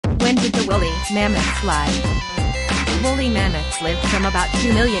When did the woolly mammoths live? Woolly mammoths lived from about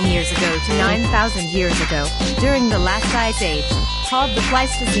 2 million years ago to 9,000 years ago, during the last ice age, called the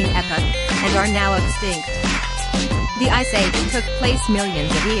Pleistocene Epoch, and are now extinct. The ice age took place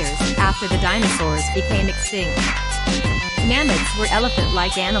millions of years after the dinosaurs became extinct. Mammoths were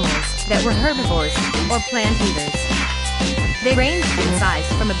elephant-like animals that were herbivores, or plant eaters. They ranged in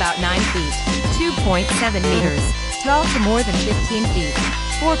size from about 9 feet, 2.7 meters, tall to more than 15 feet,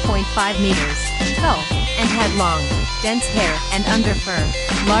 4.5 meters, tall, and had long, dense hair and underfur,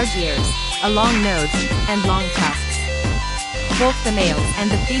 large ears, a long nose, and long tusks. Both the males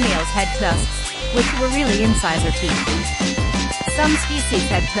and the females had tusks, which were really incisor teeth. Some species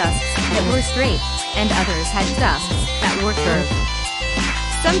had tusks that were straight, and others had tusks that were curved.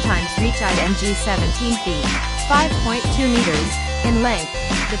 Sometimes reached 17 feet, 5.2 meters, in length.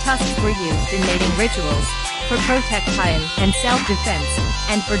 The tusks were used in mating rituals, for protec tion and self-defense,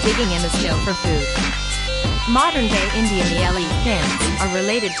 and for digging in the snow for food. Modern-day Indian elite phants are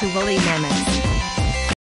related to woolly mammoths.